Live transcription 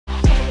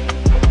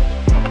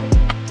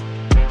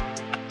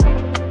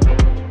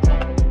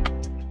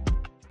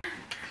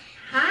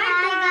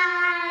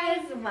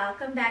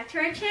welcome back to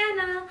our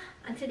channel.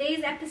 On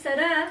today's episode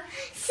of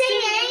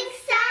Singing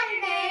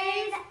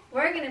Saturdays,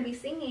 we're going to be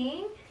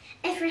singing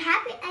If You're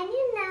Happy and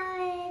You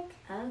Know It.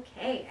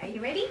 Okay, are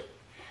you ready?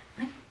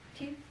 1,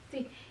 2,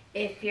 3.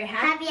 If you're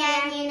Happy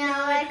and you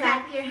know it,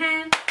 clap your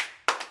hands.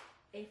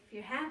 If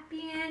you're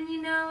happy and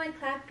you know it,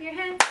 clap your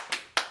hands.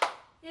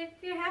 If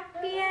you're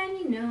happy and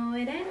you know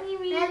it and you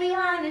really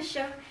want to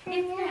show.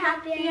 If you're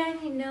happy and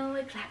you know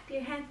it, clap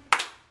your hands.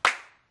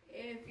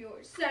 If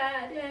you're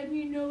sad and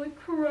you know it,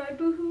 cry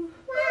boo-hoo.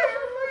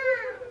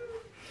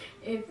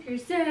 If you're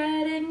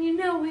sad and you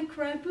know it,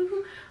 cry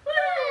boo-hoo.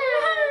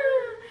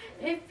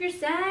 If you're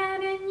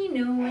sad and you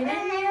know it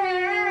and you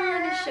really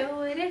want to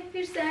show it. If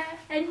you're sad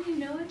and you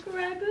know it,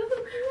 cry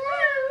boo-hoo.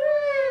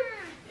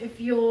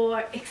 If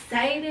you're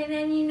excited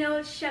and you know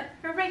it, shout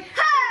hooray.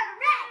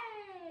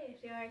 Hooray!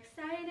 If you're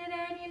excited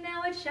and you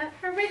know it, shout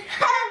hooray.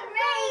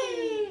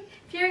 Hooray!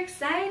 If you're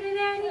excited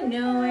and you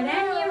know it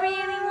and you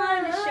really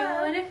want to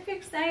show it. If you're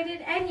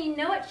excited and you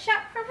know it,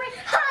 shout hooray.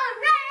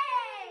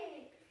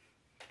 Hooray!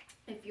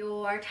 If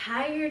you're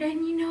tired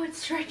and you know it,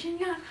 stretch and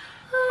yawn.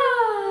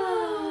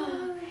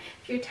 Oh.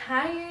 If you're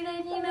tired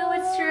and you know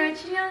it,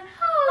 stretch and yawn.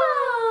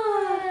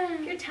 Oh.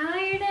 If you're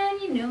tired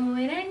and you know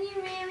it and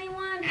you really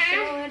want to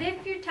show it.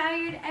 If you're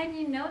tired and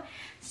you know it,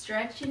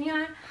 stretch and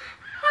yawn.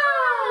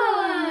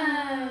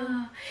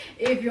 Oh.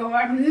 If you're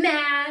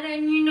mad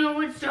and you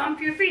know it, stomp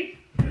your feet.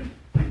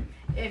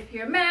 If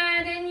you're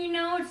mad and you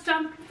know it,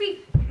 stomp your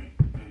feet.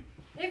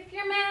 If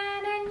you're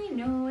mad and you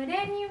know it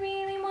and you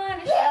really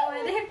want to show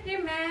it. If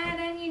you're mad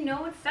and you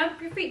know it,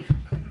 stomp your feet.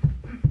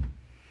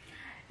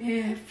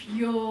 If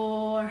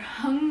you're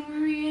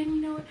hungry and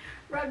you know it,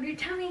 rub your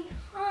tummy.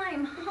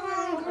 I'm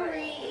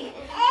hungry.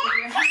 If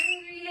you're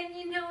hungry and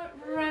you know it,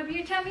 rub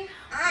your tummy.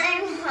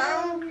 I'm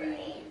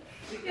hungry.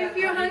 If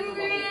you're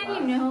hungry and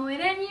you know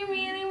it and you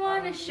really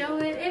want to show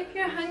it. If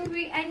you're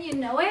hungry and you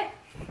know it,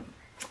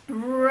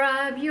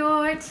 rub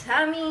your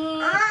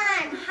tummy.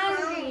 I'm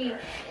hungry.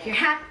 If you're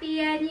happy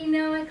and you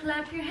know it,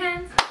 clap your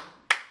hands.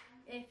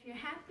 If you're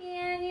happy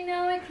and you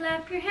know it,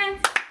 clap your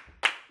hands.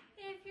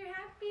 If you're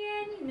happy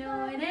and you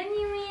know it and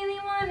you really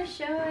want to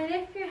show it.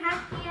 If you're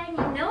happy and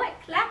you know it,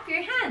 clap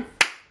your hands.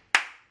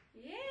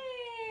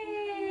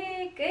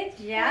 Yay! Good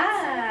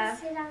job.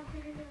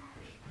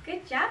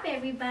 Good job,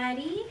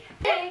 everybody.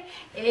 Okay.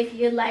 If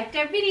you liked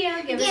our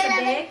video, give us a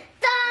big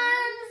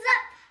thumbs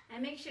up.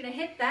 and make sure to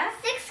hit the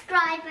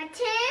Subscribe button.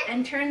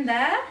 and turn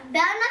the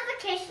Bell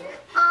notification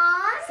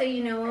on. so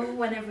you know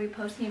whenever we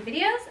post new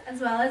videos, as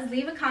well as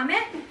leave a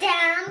comment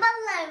Down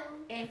below.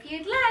 if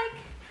you'd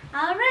like.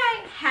 All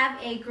right, have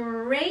a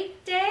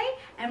great day,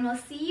 and we'll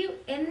see you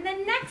in the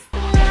next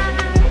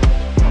one.